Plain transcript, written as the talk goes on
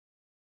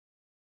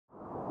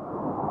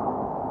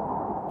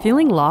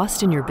Feeling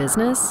lost in your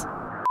business?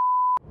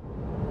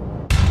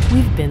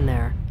 We've been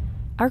there.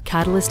 Our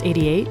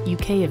Catalyst88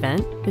 UK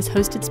event is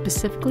hosted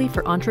specifically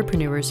for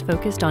entrepreneurs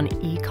focused on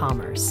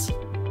e-commerce.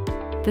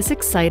 This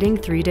exciting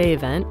 3-day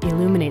event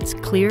illuminates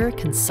clear,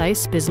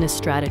 concise business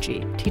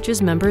strategy,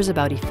 teaches members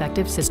about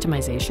effective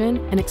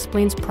systemization, and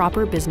explains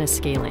proper business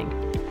scaling.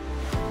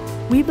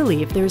 We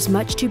believe there is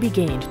much to be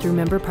gained through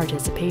member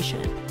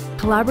participation.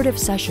 Collaborative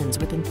sessions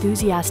with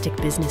enthusiastic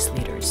business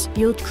leaders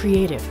yield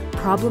creative,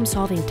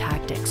 problem-solving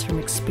tactics from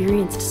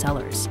experienced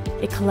sellers,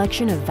 a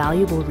collection of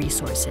valuable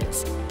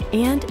resources,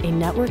 and a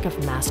network of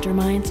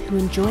masterminds who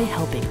enjoy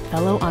helping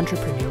fellow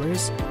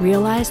entrepreneurs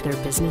realize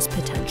their business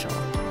potential.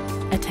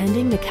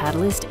 Attending the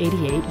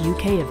Catalyst88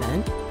 UK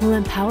event will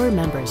empower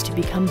members to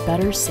become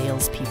better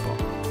salespeople.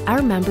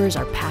 Our members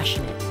are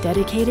passionate,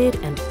 dedicated,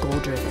 and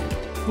goal-driven.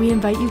 We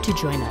invite you to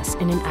join us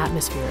in an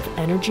atmosphere of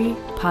energy,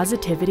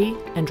 positivity,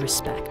 and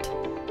respect.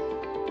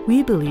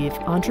 We believe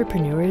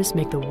entrepreneurs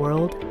make the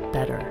world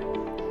better.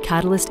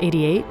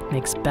 Catalyst88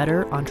 makes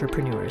better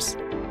entrepreneurs.